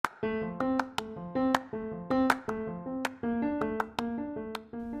Hello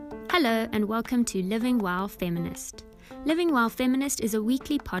and welcome to Living While Feminist. Living While Feminist is a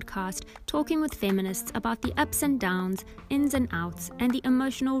weekly podcast talking with feminists about the ups and downs, ins and outs, and the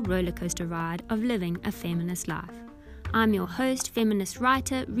emotional rollercoaster ride of living a feminist life. I'm your host, feminist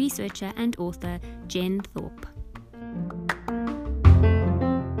writer, researcher, and author, Jen Thorpe.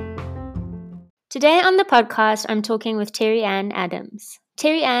 Today on the podcast, I'm talking with Terri-Ann Adams.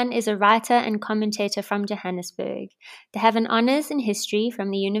 Terri-Ann is a writer and commentator from Johannesburg. They have an honours in history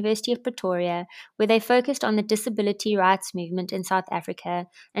from the University of Pretoria, where they focused on the disability rights movement in South Africa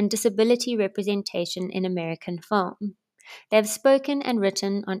and disability representation in American film. They have spoken and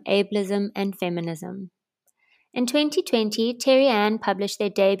written on ableism and feminism. In 2020, Terri-Ann published their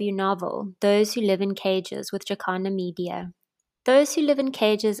debut novel, Those Who Live in Cages, with Jacana Media. Those Who Live in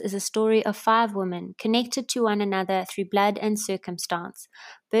Cages is a story of 5 women connected to one another through blood and circumstance: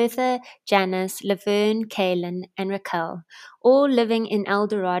 Bertha, Janice, Laverne, Kaylin, and Raquel, all living in El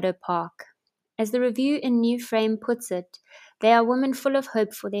Dorado Park. As the review in New Frame puts it, they are women full of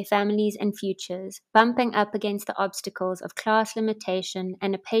hope for their families and futures, bumping up against the obstacles of class limitation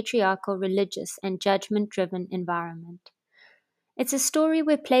and a patriarchal, religious, and judgment-driven environment. It's a story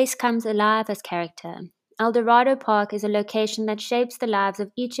where place comes alive as character. El Dorado Park is a location that shapes the lives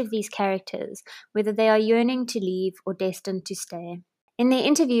of each of these characters, whether they are yearning to leave or destined to stay. In their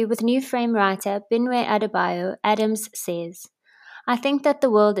interview with New Frame writer Binwe Adebayo, Adams says, "I think that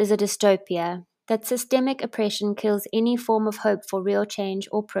the world is a dystopia, that systemic oppression kills any form of hope for real change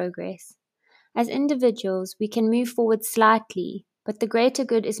or progress. As individuals, we can move forward slightly, but the greater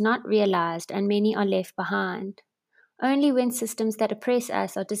good is not realized and many are left behind. Only when systems that oppress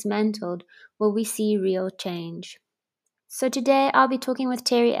us are dismantled will we see real change." So today I'll be talking with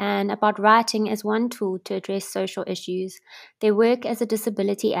Terri-Ann about writing as one tool to address social issues, their work as a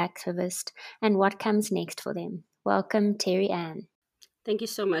disability activist, and what comes next for them. Welcome, Terri-Ann. Thank you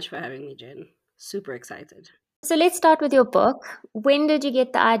so much for having me, Jen. Super excited. So let's start with your book. When did you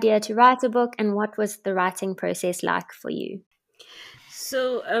get the idea to write a book, and what was the writing process like for you?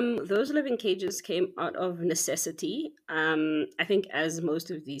 So, Those Living Cages came out of necessity. I think, as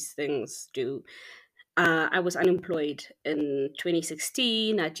most of these things do. I was unemployed in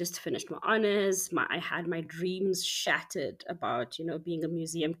 2016. I just finished my honors. I had my dreams shattered about, being a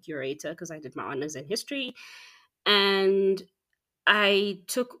museum curator because I did my honors in history. And I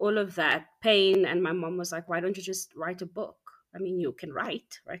took all of that pain, and my mom was like, "Why don't you just write a book? I mean, you can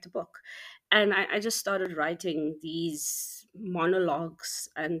write a book." And I just started writing these monologues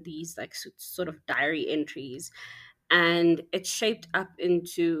and these like sort of diary entries, and it shaped up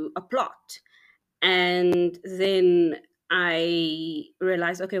into a plot. And then I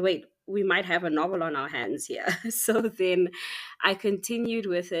realized, okay, wait, we might have a novel on our hands here. So then I continued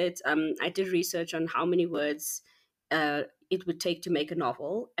with it. I did research on how many words it would take to make a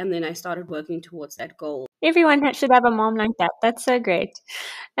novel. And then I started working towards that goal. Everyone should have a mom like that. That's so great.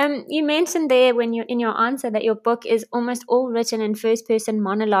 You mentioned there when you in your answer that your book is almost all written in first-person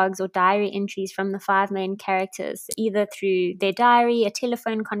monologues or diary entries from the 5 main characters, either through their diary, a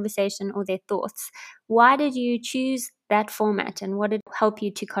telephone conversation, or their thoughts. Why did you choose that format, and what did it help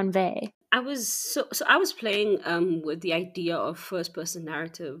you to convey? I was playing with the idea of first person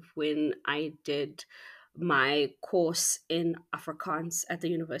narrative when I did my course in Afrikaans at the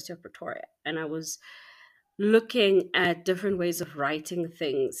University of Pretoria, and I was looking at different ways of writing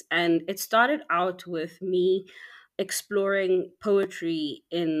things. And it started out with me exploring poetry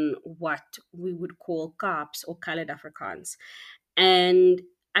in what we would call Kaaps or Khaled Afrikaans. And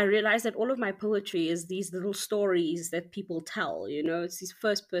I realized that all of my poetry is these little stories that people tell, it's these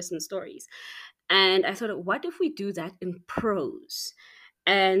first person stories. And I thought, what if we do that in prose?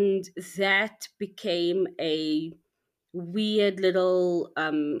 And that became a weird little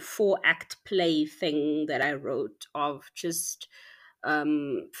 4-act play thing that I wrote of just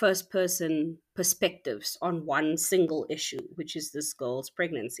first person perspectives on one single issue, which is this girl's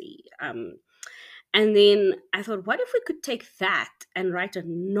pregnancy. And then I thought, what if we could take that and write a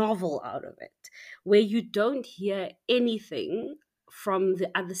novel out of it, where you don't hear anything from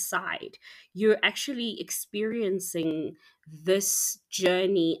the other side? You're actually experiencing this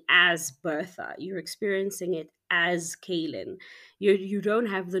journey as Bertha. You're experiencing it as Kaylin. You don't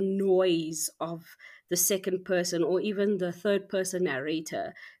have the noise of the second person or even the third person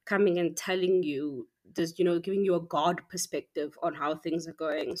narrator coming and telling you this, giving you a God perspective on how things are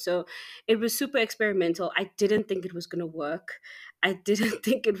going. So it was super experimental. I didn't think it was going to work. I didn't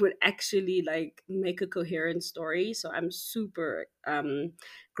think it would actually like make a coherent story. So I'm super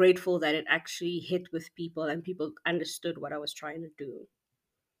grateful that it actually hit with people and people understood what I was trying to do.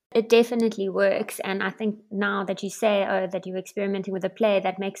 It definitely works. And I think now that you say, oh, that you're experimenting with a play,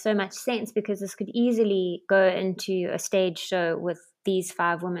 that makes so much sense because this could easily go into a stage show with these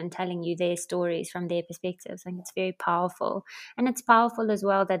five women telling you their stories from their perspectives. I think it's very powerful. And it's powerful as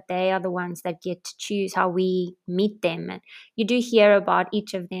well that they are the ones that get to choose how we meet them. And you do hear about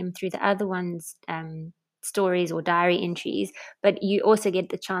each of them through the other ones' stories or diary entries, but you also get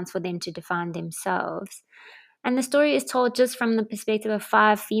the chance for them to define themselves. And the story is told just from the perspective of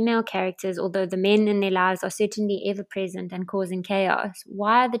five female characters, although the men in their lives are certainly ever present and causing chaos.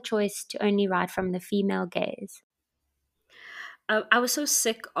 Why the choice to only write from the female gaze? I was so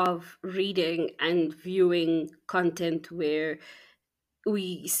sick of reading and viewing content where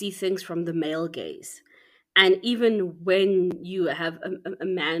we see things from the male gaze. And even when you have a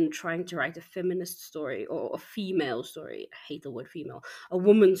man trying to write a feminist story or a female story, I hate the word female, a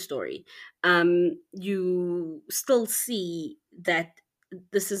woman's story, you still see that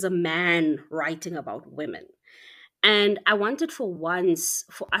this is a man writing about women. And I wanted for once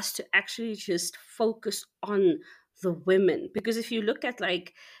for us to actually just focus on the women. Because if you look at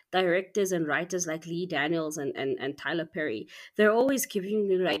like directors and writers like Lee Daniels and Tyler Perry, they're always giving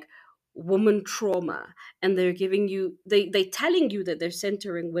you like woman trauma, and they're giving you they telling you that they're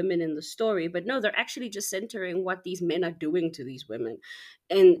centering women in the story, but no, they're actually just centering what these men are doing to these women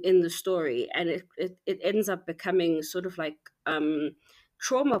in the story. And it ends up becoming sort of like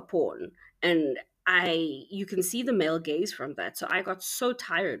trauma porn. And I you can see the male gaze from that. So I got so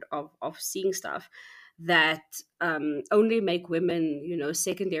tired of seeing stuff that only make women,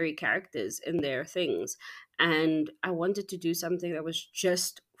 secondary characters in their things. And I wanted to do something that was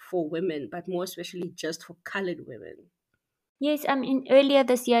just for women, but more especially just for colored women. Yes, earlier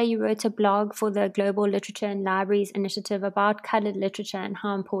this year you wrote a blog for the Global Literature and Libraries Initiative about colored literature and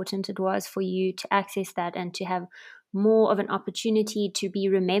how important it was for you to access that and to have more of an opportunity to be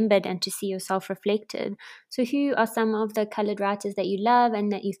remembered and to see yourself reflected. So, who are some of the colored writers that you love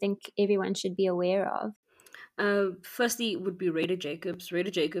and that you think everyone should be aware of? Firstly, would be Rada Jacobs.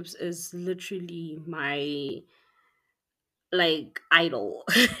 Rada Jacobs is literally my like idol.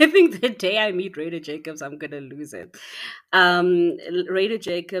 I think the day I meet Rada Jacobs, I'm gonna lose it. Rada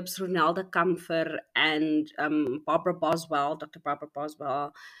Jacobs, Ronaldo Kamfer, and Barbara Boswell, Dr. Barbara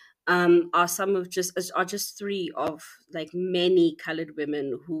Boswell, are some of just are just three of like many colored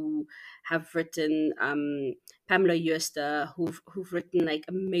women who have written. Pamela Euster, who've written like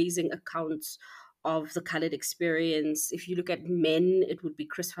amazing accounts of the colored experience. If you look at men, it would be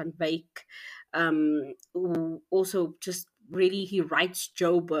Chris van Wyk, who also just really he writes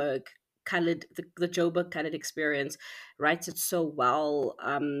Joburg colored the Joburg colored experience, writes it so well.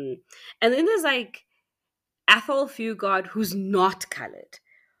 And then there's like Athol Fugard, who's not colored,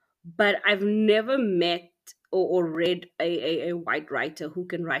 but I've never met or read a white writer who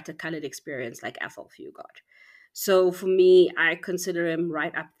can write a colored experience like Athol Fugard. So for me, I consider him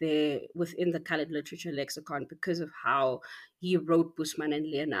right up there within the colored literature lexicon because of how he wrote Busman and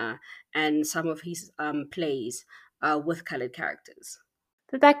Lena and some of his plays with colored characters.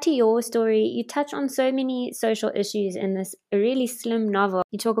 But back to your story, you touch on so many social issues in this really slim novel.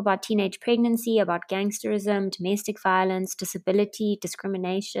 You talk about teenage pregnancy, about gangsterism, domestic violence, disability,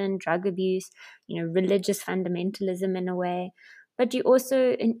 discrimination, drug abuse, religious fundamentalism in a way. But you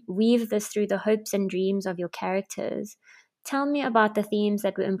also weave this through the hopes and dreams of your characters. Tell me about the themes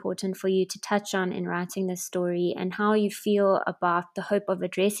that were important for you to touch on in writing this story and how you feel about the hope of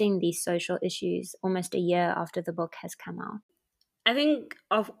addressing these social issues almost a year after the book has come out. I think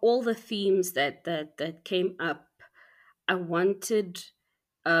of all the themes that came up, I wanted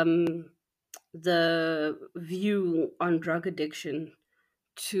um, the view on drug addiction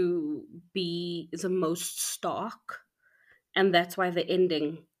to be the most stark, and that's why the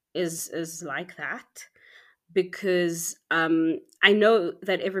ending is like that. Because I know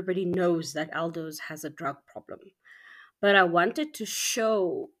that everybody knows that Aldo's has a drug problem, but I wanted to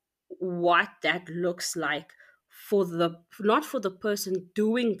show what that looks like for the not for the person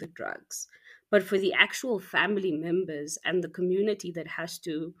doing the drugs, but for the actual family members and the community that has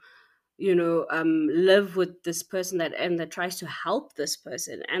to live with this person that tries to help this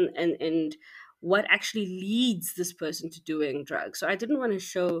person, and what actually leads this person to doing drugs. So I didn't want to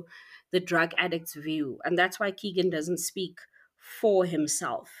show the drug addict's view, and that's why Keegan doesn't speak for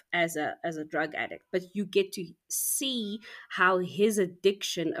himself as a drug addict, but you get to see how his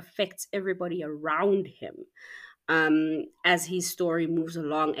addiction affects everybody around him, as his story moves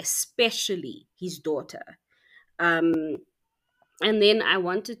along, especially his daughter. um, and then I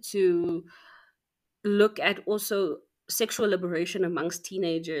wanted to look at also sexual liberation amongst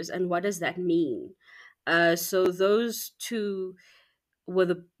teenagers and what does that mean. So those two were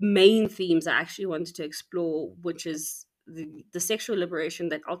the main themes I actually wanted to explore, which is the sexual liberation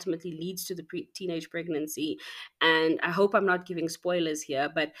that ultimately leads to the teenage pregnancy. And I hope I'm not giving spoilers here,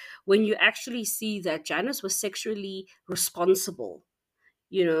 but when you actually see that Janice was sexually responsible,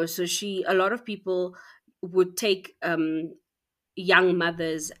 so a lot of people would take young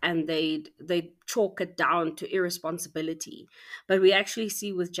mothers and they chalk it down to irresponsibility, but we actually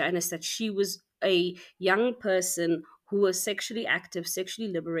see with Janice that she was a young person who was sexually active,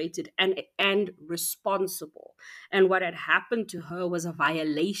 sexually liberated, and responsible, and what had happened to her was a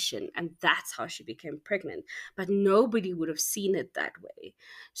violation, and that's how she became pregnant, but nobody would have seen it that way.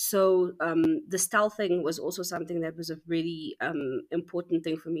 So the stealth thing was also something that was a really important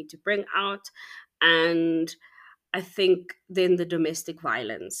thing for me to bring out. And I think then the domestic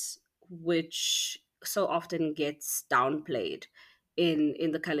violence, which so often gets downplayed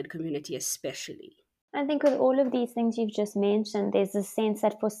in the colored community, especially. I think with all of these things you've just mentioned, there's a sense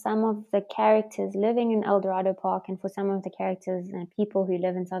that for some of the characters living in Eldorado Park and for some of the characters and people who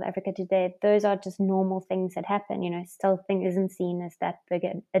live in South Africa today, those are just normal things that happen. Stealthing isn't seen as that big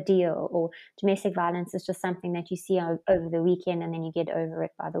a deal, or domestic violence is just something that you see over the weekend and then you get over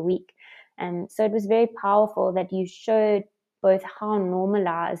it by the week. And so it was very powerful that you showed both how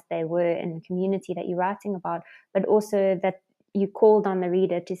normalized they were in the community that you're writing about, but also that you called on the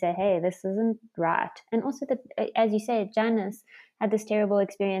reader to say, hey, this isn't right. And also that, as you say, Janice had this terrible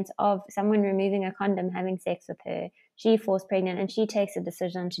experience of someone removing a condom, having sex with her. She falls pregnant and she takes a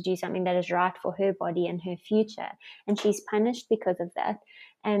decision to do something that is right for her body and her future. And she's punished because of that.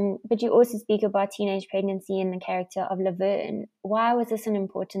 But you also speak about teenage pregnancy in the character of Laverne. Why was this an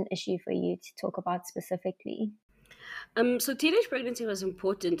important issue for you to talk about specifically? So teenage pregnancy was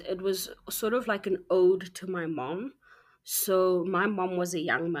important. It was sort of like an ode to my mom. So my mom was a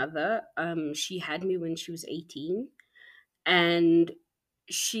young mother. She had me when she was 18, and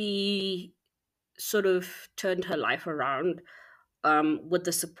she sort of turned her life around with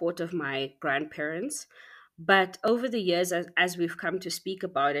the support of my grandparents. But over the years, as we've come to speak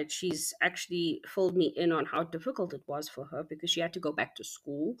about it, she's actually filled me in on how difficult it was for her, because she had to go back to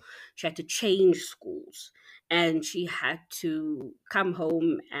school. She had to change schools, and she had to come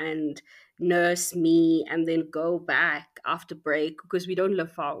home and nurse me and then go back after break, because we didn't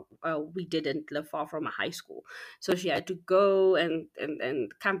live far from a high school. So she had to go and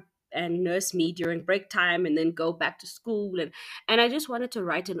come and nurse me during break time and then go back to school. And I just wanted to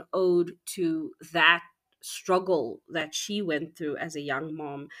write an ode to that struggle that she went through as a young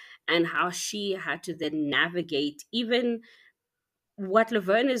mom, and how she had to then navigate even what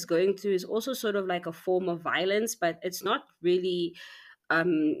Laverne is going through is also sort of like a form of violence, but it's not really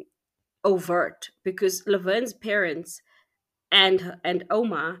um, overt, because Laverne's parents and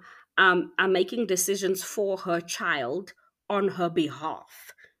Oma are making decisions for her child on her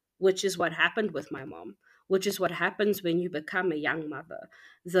behalf, which is what happened with my mom, which is what happens when you become a young mother.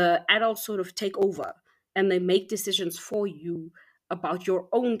 The adults sort of take over and they make decisions for you about your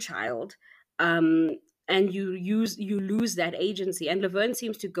own child. Um, and you lose that agency. And Laverne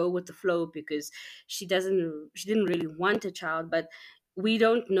seems to go with the flow, because she didn't really want a child, but we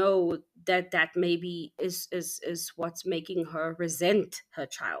don't know that maybe is what's making her resent her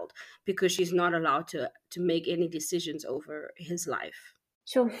child, because she's not allowed to make any decisions over his life.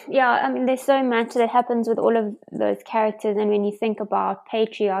 Sure. Yeah, I mean, there's so much that happens with all of those characters. And when you think about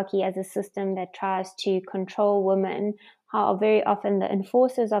patriarchy as a system that tries to control women, how very often the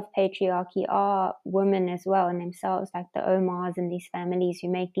enforcers of patriarchy are women as well in themselves, like the Omars and these families who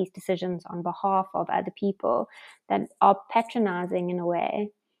make these decisions on behalf of other people that are patronizing in a way.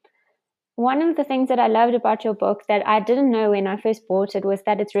 One of the things that I loved about your book that I didn't know when I first bought it was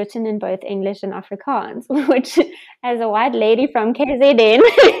that it's written in both English and Afrikaans, which, as a white lady from KZN,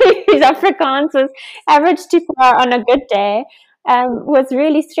 whose Afrikaans was average to par on a good day, was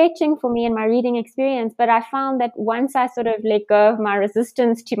really stretching for me in my reading experience. But I found that once I sort of let go of my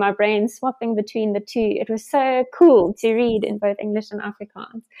resistance to my brain swapping between the two, it was so cool to read in both English and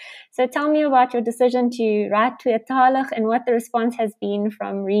Afrikaans. So tell me about your decision to write tweetalig and what the response has been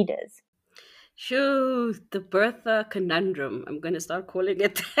from readers. Shoo, the Bertha conundrum. I'm going to start calling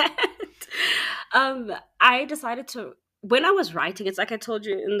it that. I decided to, when I was writing, it's like I told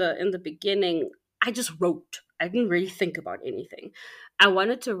you in the beginning, I just wrote. I didn't really think about anything. I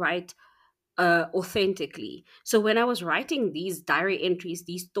wanted to write authentically. So when I was writing these diary entries,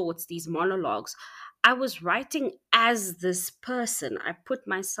 these thoughts, these monologues, I was writing as this person. I put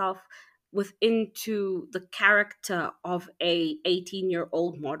myself into the character of a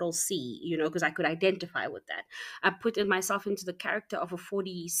 18-year-old model C, because I could identify with that. I put myself into the character of a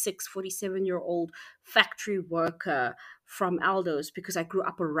 46, 47-year-old factory worker from Aldos because I grew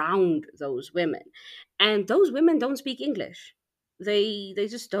up around those women. And those women don't speak English. They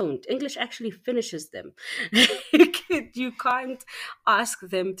just don't. English actually finishes them. You can't ask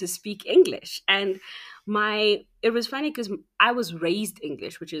them to speak English. And it was funny because I was raised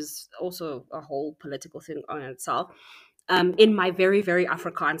English, which is also a whole political thing on itself, in my very, very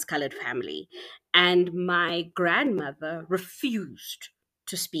Afrikaans colored family. And my grandmother refused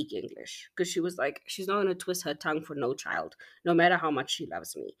to speak English because she was like, she's not going to twist her tongue for no child, no matter how much she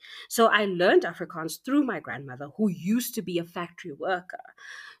loves me. So I learned Afrikaans through my grandmother, who used to be a factory worker.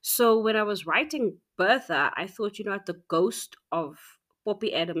 So when I was writing Bertha, I thought, the ghost of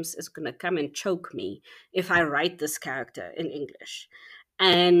Poppy Adams is going to come and choke me if I write this character in English.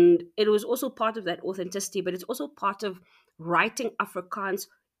 And it was also part of that authenticity, but it's also part of writing Afrikaans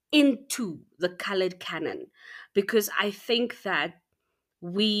into the colored canon, because I think that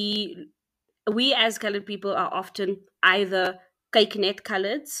we we as colored people are often either Kyknet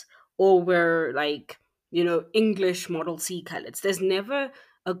coloreds, or we're like, English Model C coloreds. There's never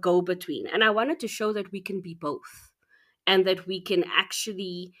a go between. And I wanted to show that we can be both, and that we can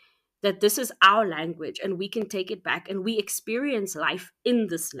actually, that this is our language and we can take it back and we experience life in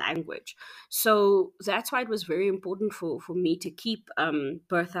this language. So that's why it was very important for me to keep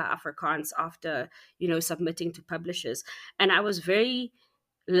Bertha Afrikaans after, submitting to publishers. And I was very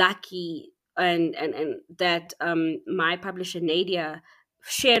lucky, and that my publisher Nadia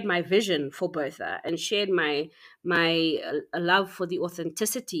shared my vision for Bertha and shared my love for the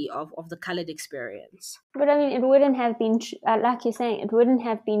authenticity of the colored experience. But I mean, it wouldn't have been, like you're saying, it wouldn't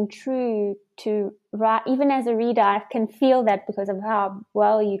have been true to write. Even as a reader, I can feel that because of how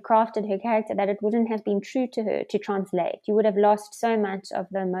well you crafted her character, that it wouldn't have been true to her to translate. You would have lost so much of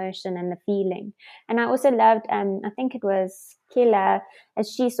the emotion and the feeling. And I also loved, I think it was Killa, as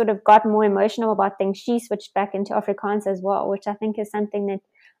she sort of got more emotional about things, she switched back into Afrikaans as well, which I think is something that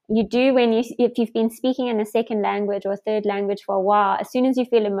you do if you've been speaking in a second language or a third language for a while. As soon as you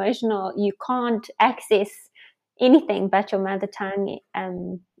feel emotional, you can't access anything but your mother tongue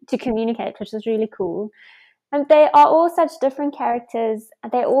to communicate, which is really cool. And they are all such different characters.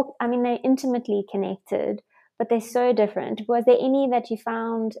 They're intimately connected, but they're so different. Was there any that you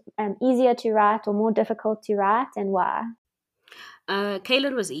found easier to write or more difficult to write, and why?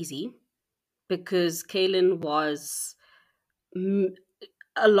 Kaylin was easy because Kaylin was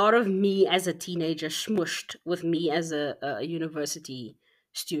a lot of me as a teenager smushed with me as a university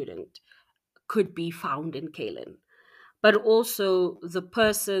student could be found in Kaylin. But also the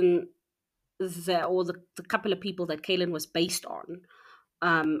person that, or the couple of people that Kaylin was based on,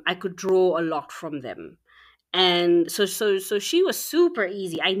 I could draw a lot from them. And so she was super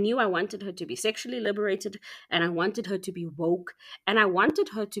easy. I knew I wanted her to be sexually liberated, and I wanted her to be woke, and I wanted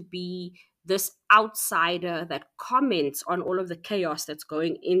her to be this outsider that comments on all of the chaos that's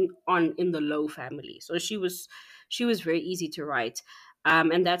going on in the Lowe family. So she was very easy to write.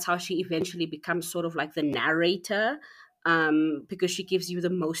 And that's how she eventually becomes sort of like the narrator, because she gives you the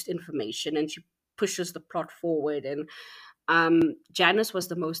most information and she pushes the plot forward. And Janice was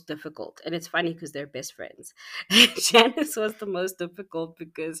the most difficult, and it's funny because they're best friends. Janice was the most difficult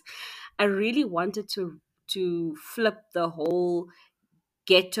because I really wanted to flip the whole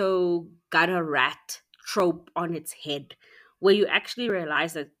ghetto gutter rat trope on its head, where you actually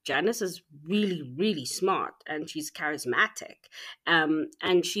realize that Janice is really, really smart and she's charismatic.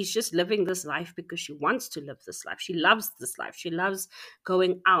 And she's just living this life because she wants to live this life. She loves this life. She loves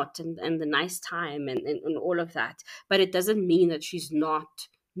going out and the nice time and all of that. But it doesn't mean that she's not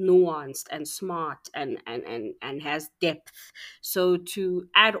nuanced and smart and has depth. So to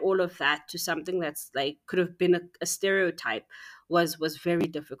add all of that to something that's like could have been a stereotype was very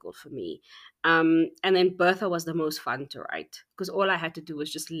difficult for me. And then Bertha was the most fun to write because all I had to do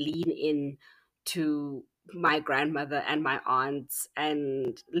was just lean in to my grandmother and my aunts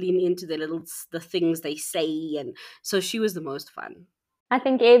and lean into the things they say, and so she was the most fun. I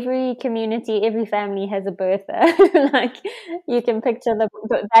think every community, every family has a Bertha. Like you can picture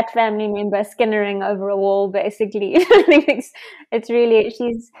that family member skinnering over a wall, basically. I think it's really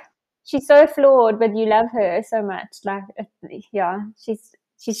she's so flawed, but you love her so much. Like yeah,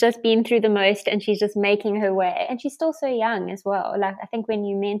 she's just been through the most, and she's just making her way, and she's still so young as well. Like I think when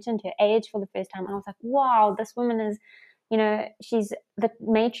you mentioned her age for the first time, I was like, wow, this woman is, she's the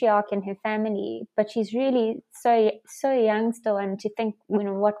matriarch in her family, but she's really so young still. And to think,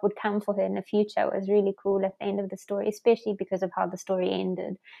 what would come for her in the future was really cool at the end of the story, especially because of how the story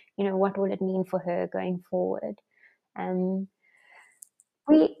ended. What will it mean for her going forward?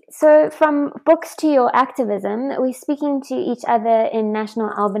 So from books to your activism, we're speaking to each other in National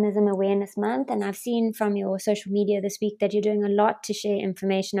Albinism Awareness Month, and I've seen from your social media this week that you're doing a lot to share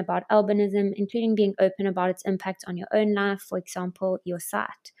information about albinism, including being open about its impact on your own life, for example, your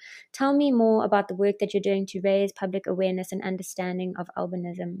site. Tell me more about the work that you're doing to raise public awareness and understanding of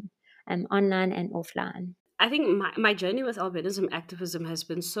albinism, online and offline. I think my journey with albinism activism has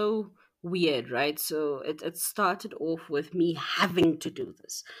been so weird, right? So it started off with me having to do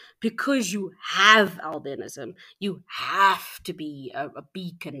this because you have albinism. You have to be a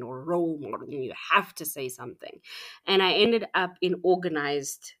beacon or a role model, and you have to say something. And I ended up in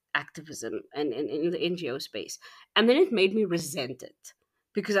organized activism and in the NGO space. And then it made me resent it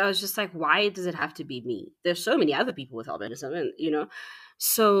because I was just like, why does it have to be me? There's so many other people with albinism, and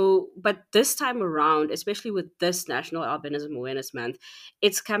so, but this time around, especially with this National Albinism Awareness Month,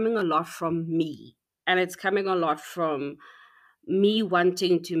 it's coming a lot from me. And it's coming a lot from me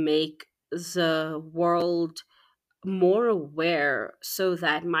wanting to make the world more aware so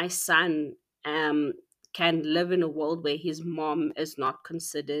that my son um, can live in a world where his mom is not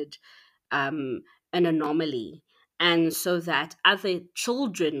considered um, an anomaly. And so that other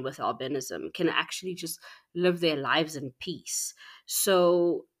children with albinism can actually just live their lives in peace.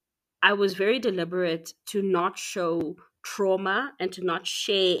 So I was very deliberate to not show trauma and to not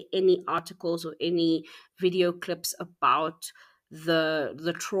share any articles or any video clips about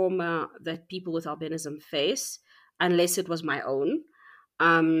the trauma that people with albinism face unless it was my own.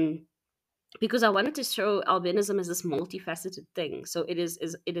 Um, because I wanted to show albinism as this multifaceted thing. So it is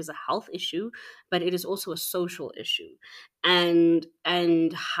a health issue, but it is also a social issue, and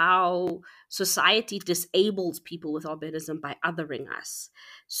how society disables people with albinism by othering us.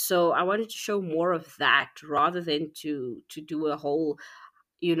 So I wanted to show more of that rather than to do a whole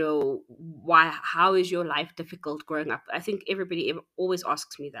why how is your life difficult growing up. I think everybody always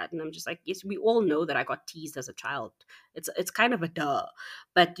asks me that, and I'm just like, yes, we all know that I got teased as a child. It's kind of a duh,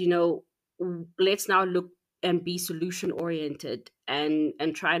 but let's now look and be solution oriented and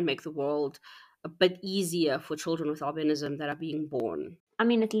try and make the world a bit easier for children with albinism that are being born. I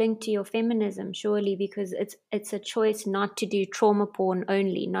mean, it's linked to your feminism, surely, because it's a choice not to do trauma porn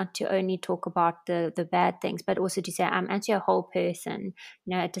only, not to only talk about the bad things, but also to say I'm actually a whole person.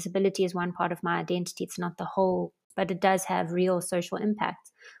 A disability is one part of my identity; it's not the whole, but it does have real social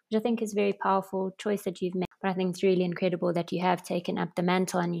impact, which I think is a very powerful choice that you've made. But I think it's really incredible that you have taken up the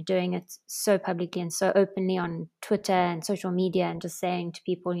mantle and you're doing it so publicly and so openly on Twitter and social media, and just saying to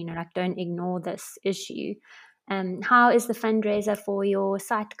people, like, don't ignore this issue. How is the fundraiser for your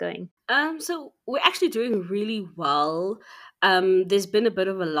site going? So we're actually doing really well. There's been a bit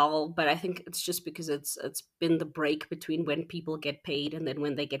of a lull, but I think it's just because it's been the break between when people get paid and then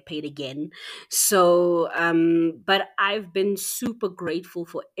when they get paid again. So, but I've been super grateful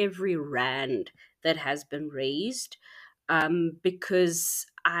for every rand that has been raised, because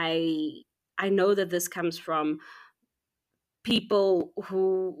I know that this comes from people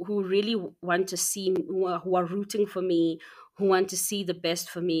who really want to see, who are rooting for me, who want to see the best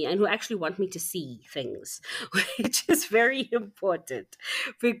for me, and who actually want me to see things, which is very important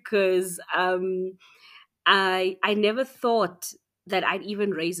because I never thought that I'd even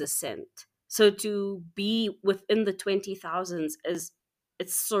raise a cent. So to be within the 20,000s is,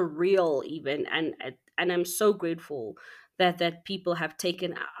 it's surreal even, and I'm so grateful that people have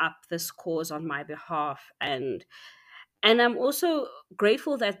taken up this cause on my behalf, and I'm also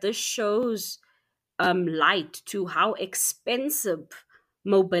grateful that this shows light to how expensive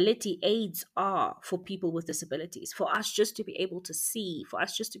mobility aids are for people with disabilities. For us just to be able to see, for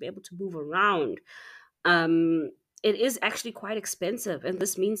us just to be able to move around, um, it is actually quite expensive. And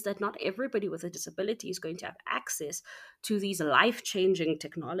this means that not everybody with a disability is going to have access to these life changing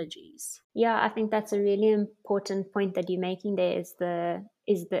technologies. Yeah, I think that's a really important point that you're making there is the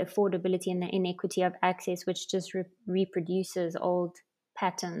affordability and the inequity of access, which just reproduces old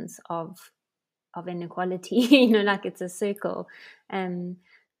patterns of inequality. Like it's a circle. Um,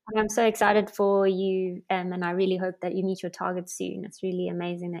 and I'm so excited for you, and I really hope that you meet your target soon. It's really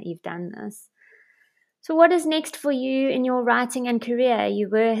amazing that you've done this. So, what is next for you in your writing and career? You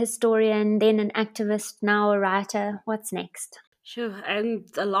were a historian, then an activist, now a writer. What's next? Sure, and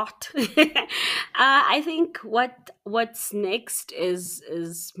a lot. I think what's next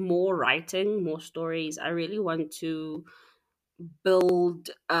is more writing, more stories. I really want to build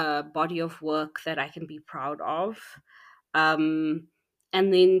a body of work that I can be proud of. Um,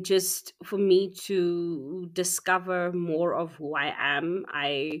 and then just for me to discover more of who I am.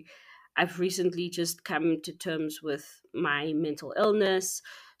 I've recently just come to terms with my mental illness.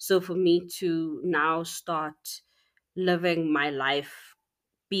 So for me to now start living my life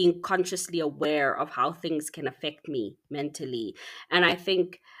being consciously aware of how things can affect me mentally. And I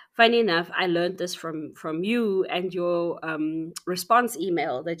think, funny enough, I learned this from you and your response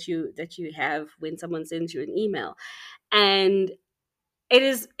email that you have when someone sends you an email. And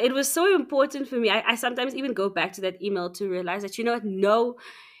it was so important for me. I sometimes even go back to that email to realize that, no,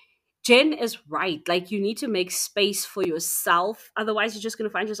 Jen is right. Like, you need to make space for yourself. Otherwise, you're just going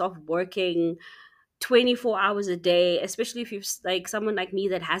to find yourself working 24 hours a day, especially if you're like someone like me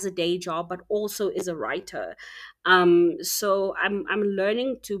that has a day job but also is a writer. So I'm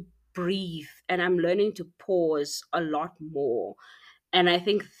learning to breathe, and I'm learning to pause a lot more. And I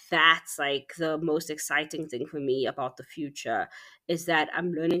think that's like the most exciting thing for me about the future, is that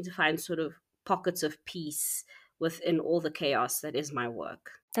I'm learning to find sort of pockets of peace within all the chaos that is my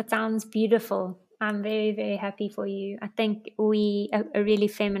work. That sounds beautiful. I'm very, very happy for you. I think a really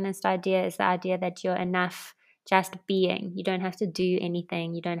feminist idea is the idea that you're enough just being. You don't have to do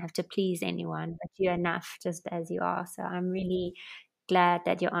anything. You don't have to please anyone, but you're enough just as you are. So I'm really glad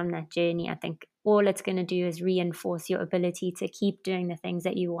that you're on that journey. I think all it's going to do is reinforce your ability to keep doing the things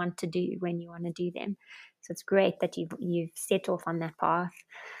that you want to do when you want to do them. So it's great that you've set off on that path.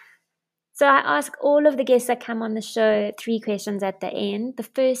 So I ask all of the guests that come on the show 3 questions at the end. The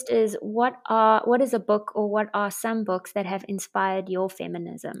first is, what is a book, or what are some books that have inspired your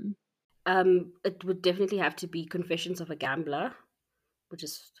feminism? It would definitely have to be Confessions of a Gambler, which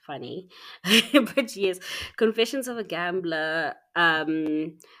is funny. But yes, Confessions of a Gambler,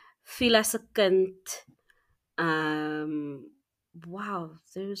 Phila se Kind, wow,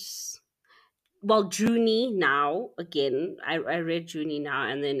 Junie now again. I read Junie now,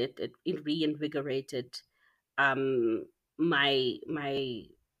 and then it reinvigorated my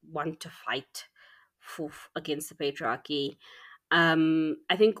want to fight against the patriarchy.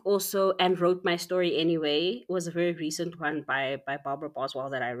 I think also, and Wrote My Story Anyway was a very recent one by Barbara Boswell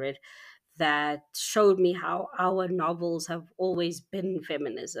that I read, that showed me how our novels have always been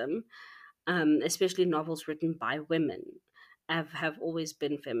feminism, especially novels written by women have always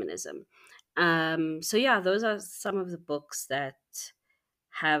been feminism. So yeah, those are some of the books that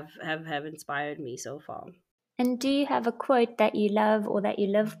have inspired me so far. And do you have a quote that you love or that you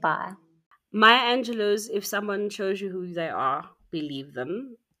live by? Maya Angelou's "If someone shows you who they are, believe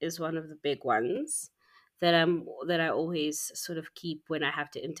them" is one of the big ones that I always sort of keep when I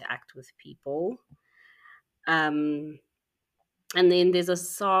have to interact with people. Um, and then there's uh,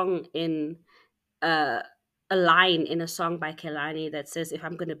 a line in a song by Kelani that says, "If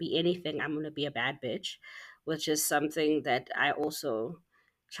I'm going to be anything, I'm going to be a bad bitch," which is something that I also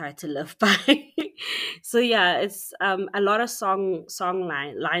try to live by. So yeah, it's a lot of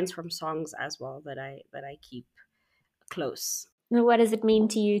lines from songs as well that I keep close. What does it mean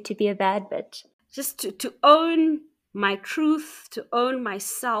to you to be a bad bitch? Just to own my truth, to own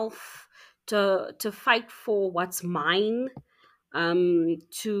myself, to fight for what's mine,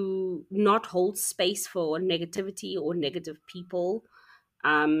 to not hold space for negativity or negative people.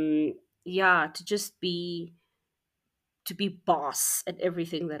 Yeah, to be boss at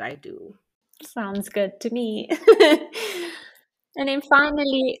everything that I do. Sounds good to me. And then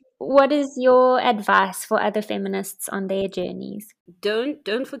finally, what is your advice for other feminists on their journeys?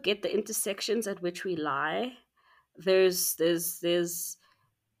 Don't forget the intersections at which we lie. There's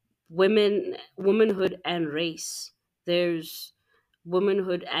womanhood and race. There's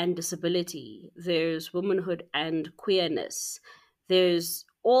womanhood and disability. There's womanhood and queerness. There's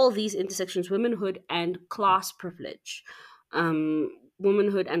all these intersections: womanhood and class privilege,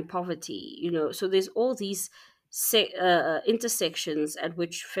 womanhood and poverty. So there's all these intersections at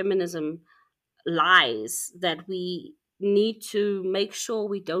which feminism lies that we need to make sure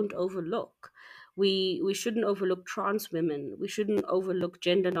we don't overlook. We shouldn't overlook trans women. We shouldn't overlook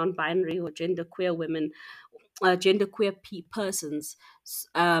gender non-binary or gender queer women, gender queer persons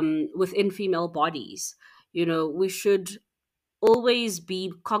within female bodies. We should always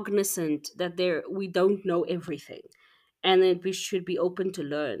be cognizant that we don't know everything, and that we should be open to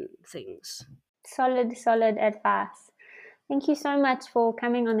learn things. Solid advice. Thank you so much for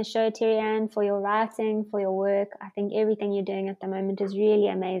coming on the show, Terry-Ann, for your writing, for your work. I think everything you're doing at the moment is really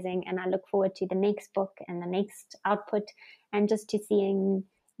amazing, and I look forward to the next book and the next output, and just to seeing,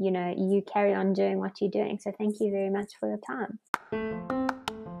 you carry on doing what you're doing. So thank you very much for your time.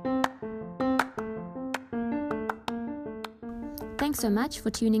 Thanks so much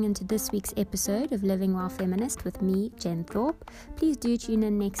for tuning into this week's episode of Living While Feminist with me, Jen Thorpe. Please do tune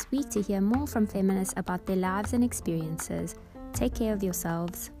in next week to hear more from feminists about their lives and experiences. Take care of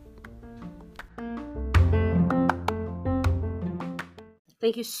yourselves.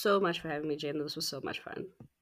 Thank you so much for having me, Jen. This was so much fun.